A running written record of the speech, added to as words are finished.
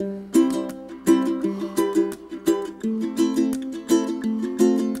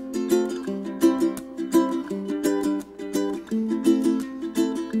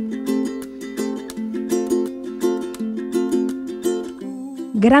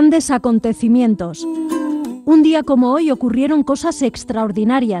Grandes acontecimientos. Un día como hoy ocurrieron cosas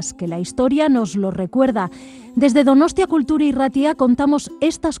extraordinarias que la historia nos lo recuerda. Desde Donostia Kultura y Ratia contamos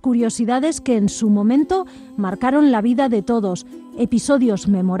estas curiosidades que en su momento marcaron la vida de todos, episodios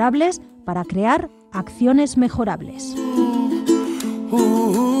memorables para crear acciones mejorables.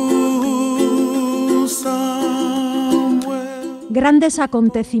 Grandes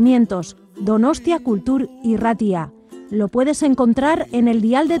acontecimientos, Donostia Kultura y Ratia. Lo puedes encontrar en el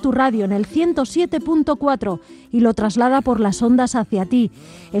dial de tu radio, en el 107.4, y lo traslada por las ondas hacia ti.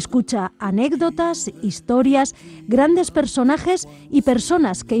 Escucha anécdotas, historias, grandes personajes y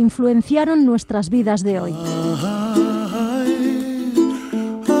personas que influenciaron nuestras vidas de hoy.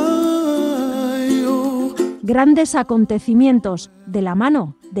 Grandes acontecimientos, de la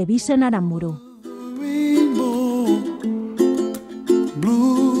mano de Bisen Aramburu.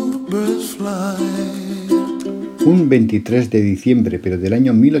 Un 23 de diciembre, pero del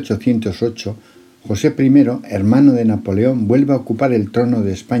año 1808, José I, hermano de Napoleón, vuelve a ocupar el trono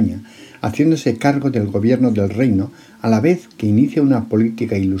de España, haciéndose cargo del gobierno del reino, a la vez que inicia una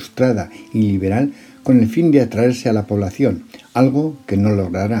política ilustrada y liberal con el fin de atraerse a la población, algo que no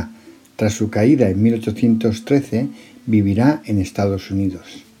logrará. Tras su caída en 1813, vivirá en Estados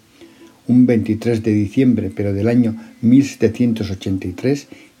Unidos. Un 23 de diciembre, pero del año 1783,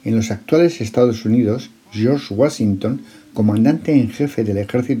 en los actuales Estados Unidos, George Washington, comandante en jefe del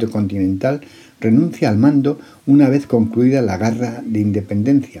ejército continental, renuncia al mando una vez concluida la Guerra de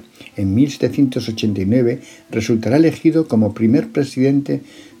Independencia. En 1789 resultará elegido como primer presidente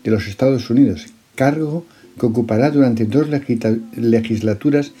de los Estados Unidos, cargo que ocupará durante 2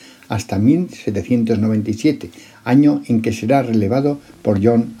 legislaturas hasta 1797, año en que será relevado por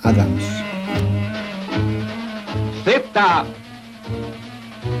John Adams. Z,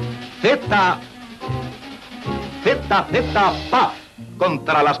 paz,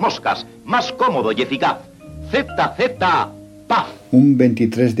 contra las moscas, más cómodo y eficaz. Paz. Un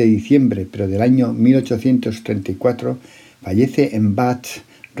 23 de diciembre, pero del año 1834, fallece en Bath,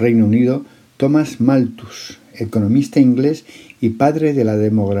 Reino Unido, Thomas Malthus, economista inglés y padre de la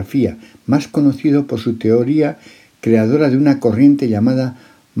demografía, más conocido por su teoría creadora de una corriente llamada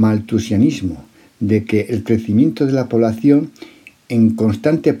malthusianismo, de que el crecimiento de la población en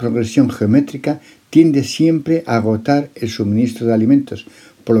constante progresión geométrica tiende siempre a agotar el suministro de alimentos,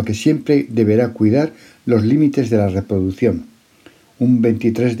 por lo que siempre deberá cuidar los límites de la reproducción. Un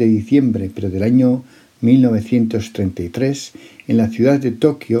 23 de diciembre, pero del año 1933, en la ciudad de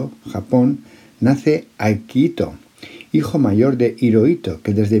Tokio, Japón, nace Akihito, hijo mayor de Hirohito,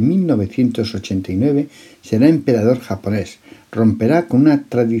 que desde 1989 será emperador japonés. Romperá con una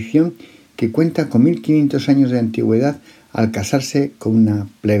tradición que cuenta con 1500 años de antigüedad al casarse con una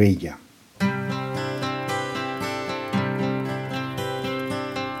plebeya.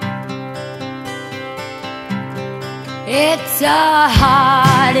 It's a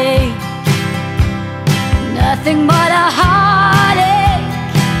heartache, nothing but a heartache.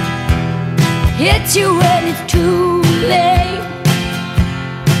 Hits you when it's too late,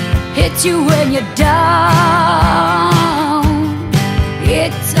 hits you when you're down.